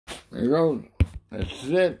There goes. That's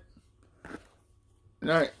it.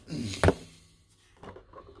 Night.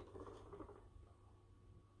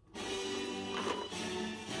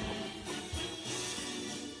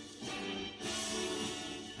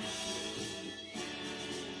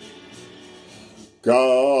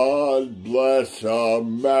 God bless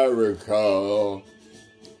America,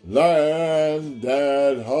 land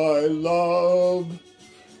that I love.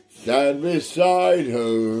 Stand beside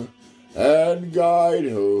her and guide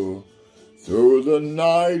her through the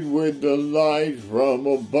night with the light from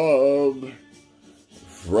above.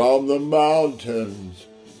 From the mountains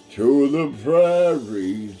to the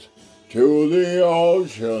prairies to the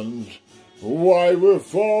oceans white with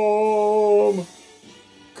foam.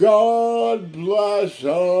 God bless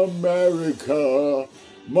America,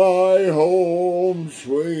 my home,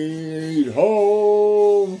 sweet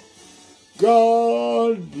home.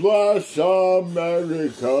 God bless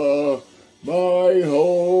America, my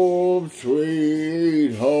home,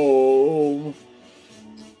 sweet home.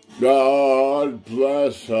 God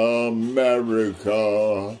bless America,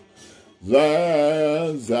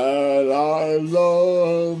 land that I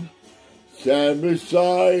love. Stand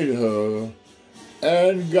beside her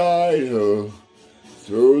and guide her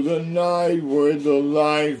through the night with the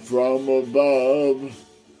light from above.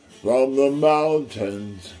 From the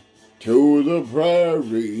mountains to the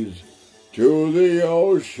prairies to the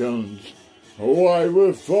oceans white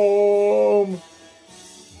with foam.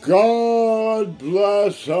 God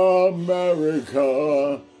bless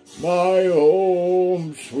America, my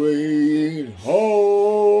home, sweet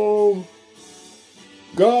home.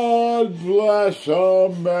 God bless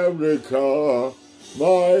America,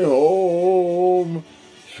 my home,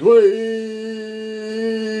 sweet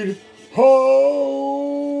home.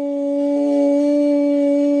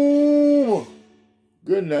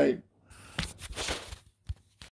 Good night.